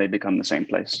time, and they become the same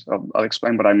place. I'll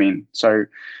explain what I mean. So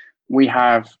we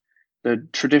have the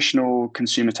traditional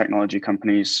consumer technology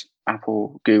companies,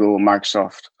 Apple, Google,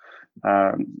 Microsoft,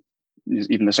 um,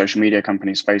 even the social media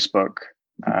companies, Facebook.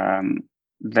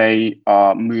 They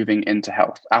are moving into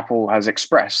health. Apple has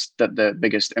expressed that the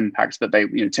biggest impact that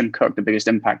Tim Cook, the biggest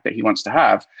impact that he wants to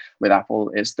have with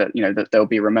Apple is that, that they'll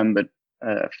be remembered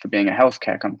for being a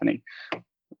healthcare company.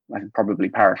 I'm probably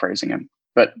paraphrasing him,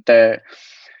 but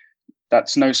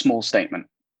that's no small statement.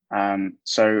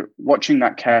 So watching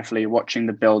that carefully, watching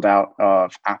the build out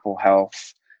of Apple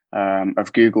Health,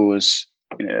 of Google's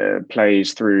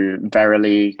plays through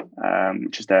Verily,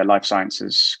 which is their life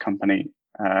sciences company.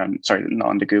 Sorry, not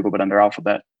under Google, but under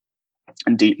Alphabet,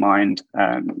 and DeepMind,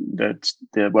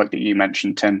 the work that you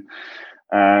mentioned, Tim,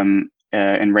 in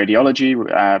radiology,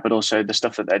 but also the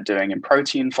stuff that they're doing in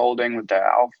protein folding with their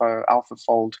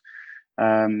AlphaFold,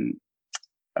 their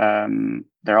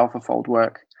AlphaFold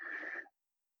work.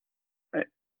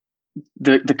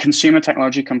 The consumer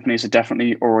technology companies are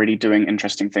definitely already doing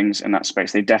interesting things in that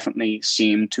space. They definitely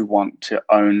seem to want to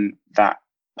own that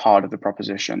part of the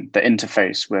proposition, the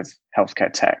interface with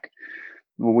healthcare tech.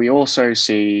 We also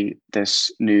see this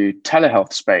new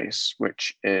telehealth space,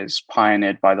 which is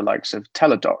pioneered by the likes of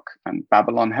Teladoc and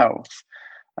Babylon Health.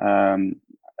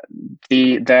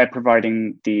 They're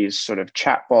providing these sort of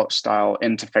chatbot style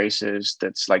interfaces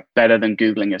that's like better than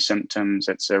Googling your symptoms.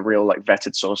 It's a real like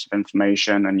vetted source of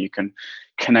information, and you can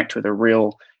connect with a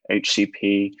real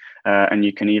HCP, and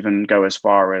you can even go as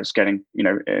far as getting,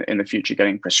 in the future,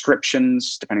 getting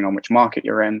prescriptions depending on which market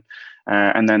you're in,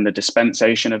 and then the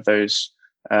dispensation of those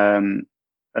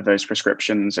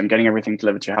prescriptions and getting everything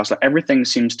delivered to your house. Like everything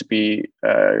seems to be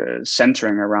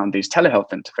centering around these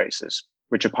telehealth interfaces,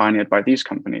 which are pioneered by these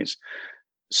companies.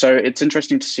 So it's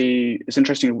interesting to see. It's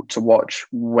interesting to watch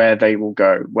where they will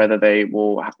go, whether they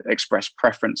will express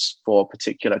preference for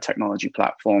particular technology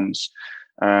platforms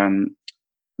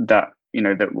that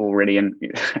will really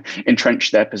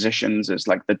entrench their positions as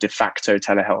like the de facto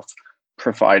telehealth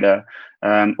provider,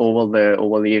 or will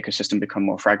the ecosystem become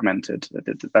more fragmented?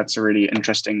 That's a really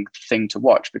interesting thing to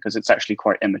watch, because it's actually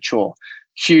quite immature,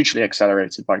 hugely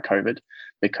accelerated by COVID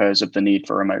because of the need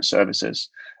for remote services.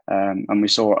 And we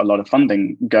saw a lot of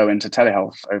funding go into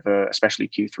telehealth over especially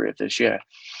Q3 of this year.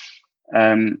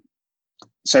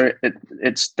 So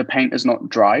it's the paint is not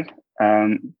dry.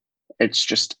 It's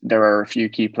just there are a few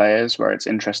key players where it's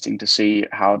interesting to see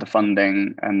how the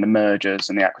funding and the mergers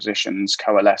and the acquisitions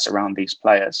coalesce around these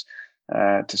players,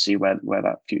 to see where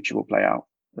that future will play out.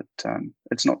 But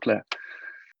it's not clear.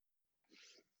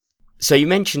 So you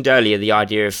mentioned earlier the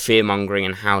idea of fear-mongering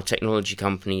and how technology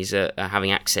companies are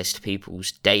having access to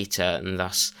people's data and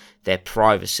thus their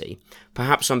privacy.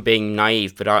 Perhaps I'm being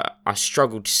naive, but I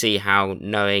struggle to see how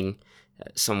knowing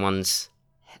someone's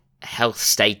health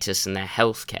status and their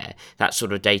healthcare, that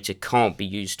sort of data can't be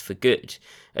used for good,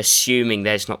 assuming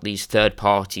there's not these third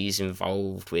parties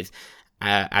involved with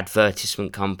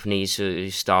advertisement companies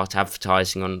who start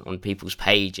advertising on people's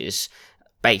pages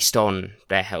based on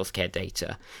their healthcare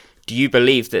data. Do you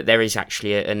believe that there is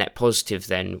actually a net positive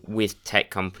then with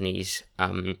tech companies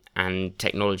and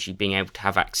technology being able to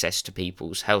have access to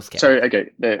people's healthcare? So, okay,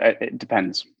 it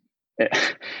depends.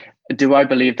 Do I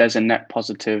believe there's a net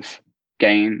positive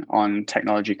gain on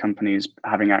technology companies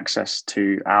having access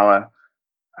to our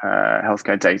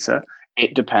healthcare data?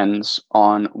 It depends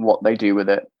on what they do with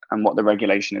it and what the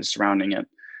regulation is surrounding it.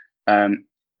 One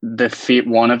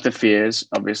of the fears,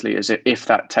 obviously, is that if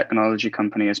that technology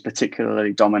company is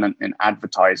particularly dominant in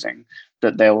advertising,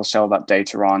 that they will sell that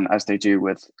data on, as they do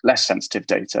with less sensitive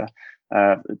data,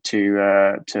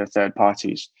 to third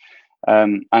parties.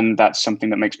 And that's something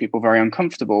that makes people very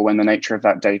uncomfortable when the nature of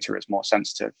that data is more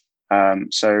sensitive.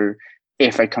 So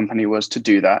if a company was to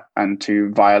do that and to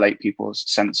violate people's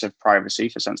sense of privacy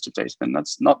for sensitive data, then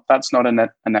that's not a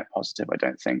net positive. I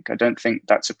don't think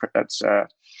that's a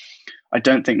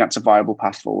viable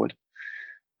path forward.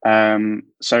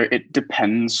 So it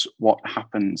depends what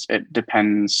happens. It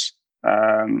depends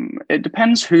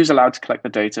who's allowed to collect the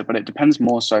data, but it depends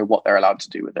more so what they're allowed to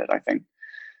do with it, I think.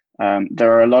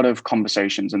 There are a lot of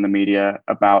conversations in the media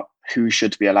about who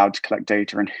should be allowed to collect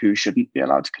data and who shouldn't be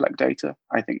allowed to collect data.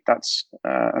 I think that's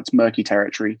murky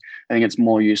territory. I think it's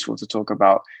more useful to talk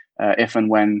about if and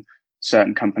when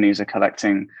certain companies are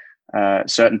collecting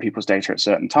certain people's data at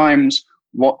certain times,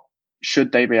 what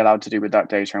should they be allowed to do with that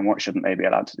data and what shouldn't they be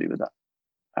allowed to do with that?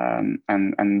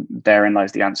 And therein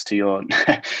lies the answer to your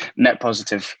net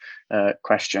positive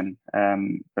question. No,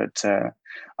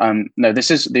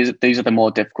 these are the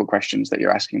more difficult questions that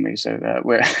you're asking me. So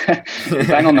we're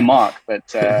bang on the mark.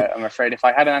 But I'm afraid if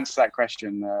I had an answer to that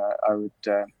question,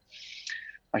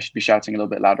 I should be shouting a little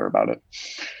bit louder about it.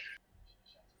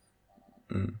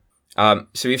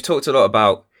 So we've talked a lot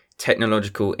about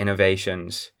technological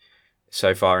innovations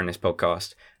so far in this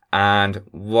podcast, and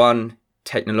one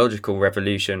technological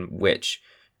revolution which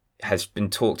has been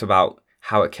talked about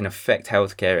how it can affect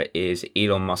healthcare is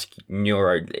Elon Musk's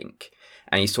Neuralink,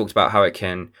 and he's talked about how it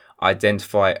can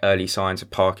identify early signs of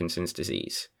Parkinson's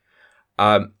disease.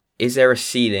 Is there a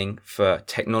ceiling for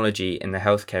technology in the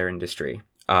healthcare industry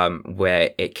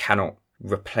where it cannot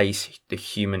replace the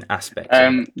human aspect?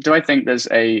 Do I think there's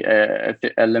a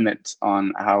limit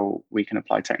on how we can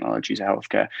apply technology to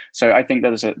healthcare? So I think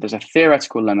there's a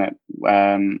theoretical limit,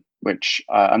 which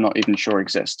I'm not even sure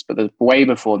exists, but way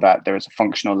before that, there is a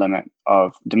functional limit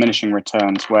of diminishing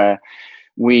returns where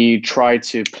we try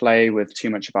to play with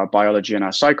too much of our biology and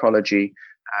our psychology,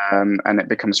 and it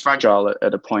becomes fragile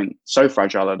at a point, so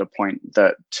fragile at a point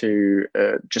that to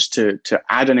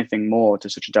add anything more to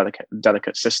such a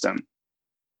delicate system,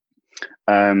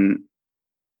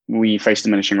 we face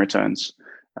diminishing returns.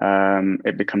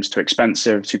 It becomes too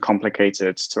expensive, too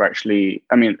complicated to actually.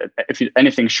 I mean, if you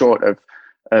anything short of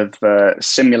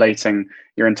simulating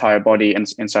your entire body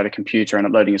inside a computer and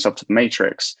uploading yourself to the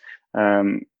Matrix,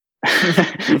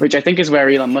 which I think is where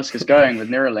Elon Musk is going with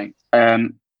Neuralink.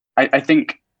 I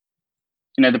think,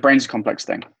 the brain's a complex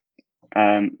thing.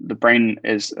 The brain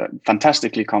is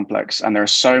fantastically complex, and there are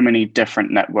so many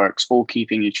different networks all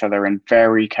keeping each other in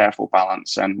very careful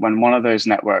balance. And when one of those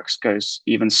networks goes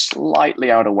even slightly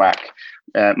out of whack,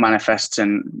 manifests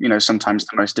in, sometimes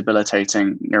the most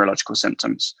debilitating neurological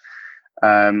symptoms.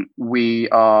 We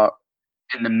are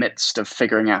in the midst of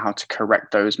figuring out how to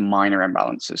correct those minor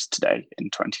imbalances today in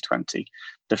 2020.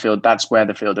 That's where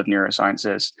the field of neuroscience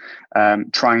is,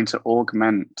 trying to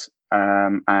augment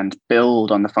and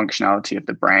build on the functionality of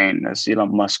the brain, as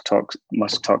Elon Musk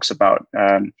talks about,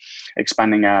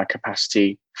 expanding our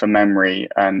capacity for memory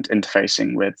and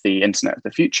interfacing with the internet of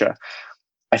the future.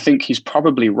 I think he's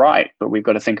probably right, but we've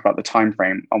got to think about the time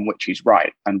frame on which he's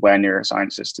right and where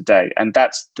neuroscience is today. And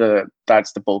that's the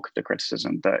bulk of the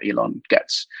criticism that Elon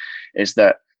gets, is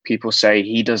that people say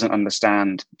he doesn't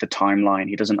understand the timeline,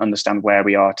 he doesn't understand where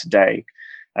we are today,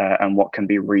 and what can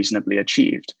be reasonably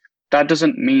achieved. That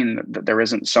doesn't mean that there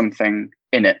isn't something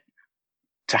in it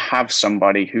to have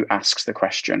somebody who asks the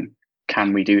question,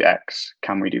 can we do X?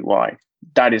 Can we do Y?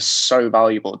 That is so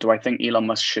valuable. Do I think Elon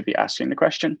Musk should be asking the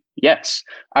question? Yes,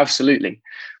 absolutely.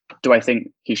 Do I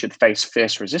think he should face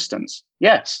fierce resistance?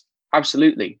 Yes,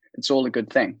 absolutely. It's all a good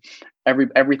thing.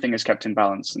 Everything is kept in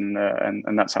balance, and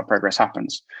that's how progress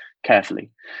happens,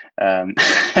 carefully, and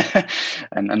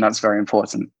that's very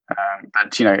important.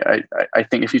 But I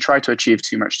think if you try to achieve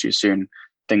too much too soon,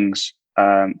 things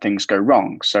go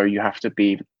wrong. So you have to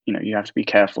be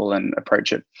careful and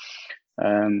approach it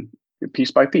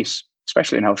piece by piece,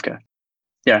 especially in healthcare.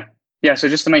 Yeah. So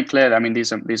just to make clear, I mean,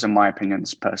 these are my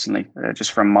opinions personally,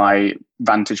 just from my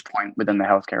vantage point within the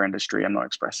healthcare industry. I'm not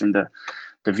expressing the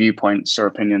viewpoints or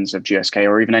opinions of GSK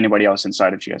or even anybody else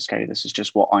inside of GSK. This is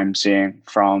just what I'm seeing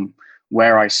from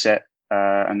where I sit,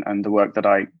 and the work that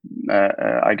I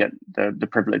get the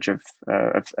privilege of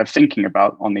thinking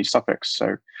about on these topics.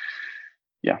 So,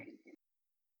 yeah.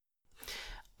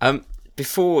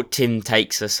 Before Tim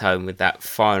takes us home with that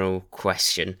final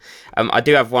question, I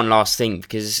do have one last thing,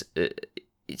 because it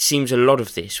seems a lot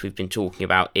of this we've been talking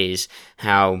about is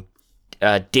how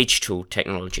digital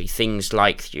technology, things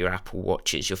like your Apple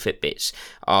Watches, your Fitbits,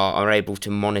 are able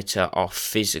to monitor our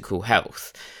physical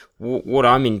health. What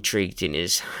I'm intrigued in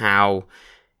is how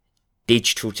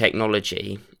digital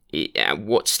technology, at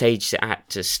what stage is it at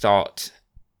to start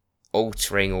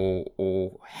altering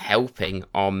or helping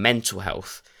our mental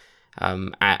health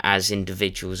as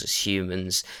individuals, as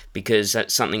humans, because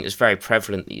that's something that's very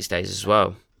prevalent these days as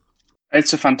well.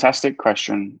 It's a fantastic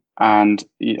question. And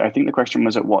I think the question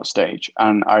was at what stage?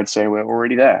 And I'd say we're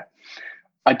already there.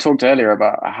 I talked earlier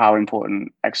about how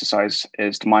important exercise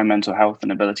is to my mental health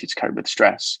and ability to cope with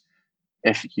stress.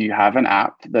 If you have an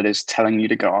app that is telling you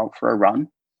to go out for a run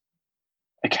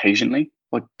occasionally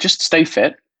or just stay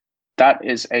fit, that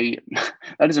is a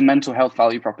that is a mental health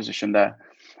value proposition there.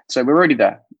 So we're already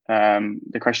there.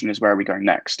 The question is, where are we going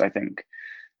next? I think,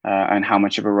 and how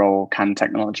much of a role can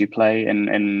technology play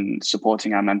in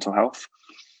supporting our mental health?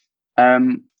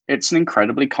 It's an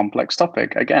incredibly complex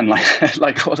topic. Again, like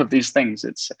like all of these things,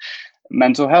 it's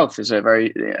mental health is a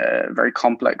very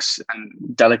complex and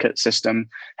delicate system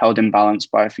held in balance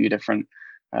by a few different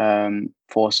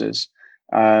forces.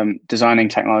 Designing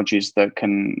technologies that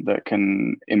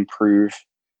can improve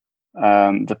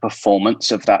the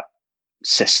performance of that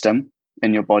system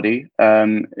in your body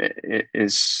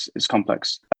is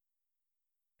complex.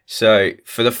 So,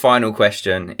 for the final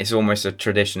question, it's almost a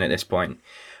tradition at this point.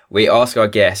 We ask our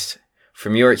guests,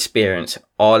 from your experience,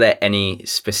 are there any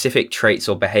specific traits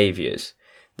or behaviors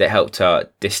that help to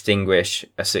distinguish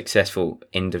a successful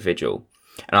individual?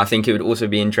 And I think it would also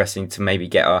be interesting to maybe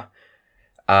get a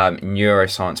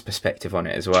neuroscience perspective on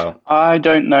it as well. I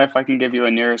don't know if I can give you a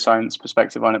neuroscience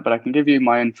perspective on it, but I can give you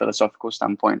my own philosophical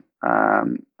standpoint.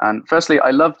 And firstly,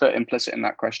 I love that implicit in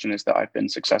that question is that I've been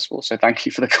successful. So thank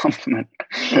you for the compliment.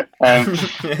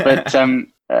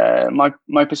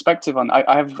 My perspective on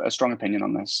I have a strong opinion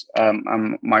on this.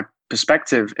 My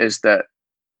perspective is that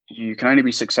you can only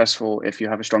be successful if you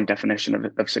have a strong definition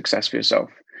of success for yourself.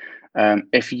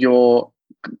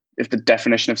 If the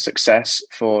definition of success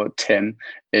for Tim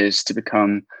is to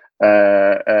become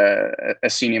a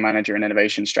senior manager in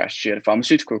innovation strategy at a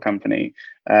pharmaceutical company,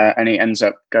 and he ends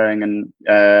up going and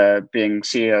being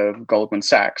CEO of Goldman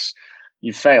Sachs,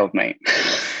 you failed, mate.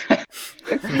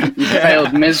 You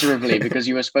failed miserably because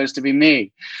you were supposed to be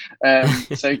me.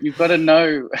 So you've got to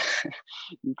know,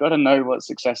 you've got to know what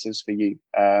success is for you.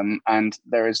 And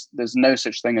there's no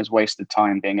such thing as wasted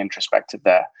time being introspective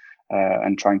there.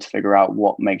 And trying to figure out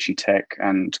what makes you tick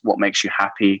and what makes you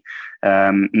happy,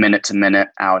 minute to minute,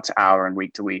 hour to hour, and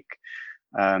week to week.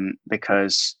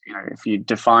 Because if you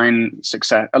define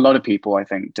success, a lot of people, I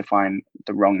think, define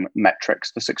the wrong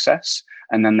metrics for success,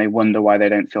 and then they wonder why they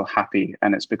don't feel happy,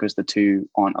 and it's because the two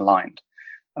aren't aligned.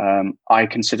 I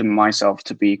consider myself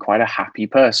to be quite a happy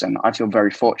person. I feel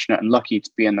very fortunate and lucky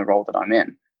to be in the role that I'm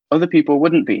in. Other people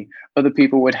wouldn't be. Other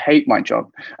people would hate my job,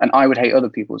 and I would hate other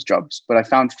people's jobs. But I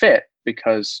found fit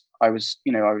because I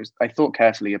thought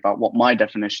carefully about what my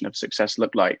definition of success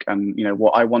looked like, and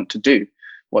what I want to do.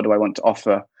 What do I want to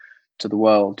offer to the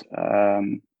world,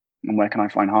 and where can I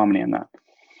find harmony in that?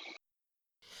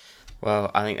 Well,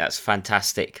 I think that's a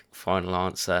fantastic final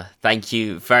answer. Thank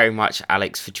you very much,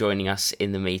 Alex, for joining us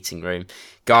in the meeting room.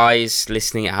 Guys,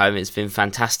 listening at home, it's been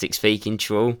fantastic speaking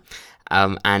to you all,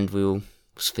 and we'll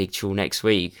speak to you all next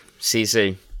week. See you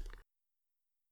soon.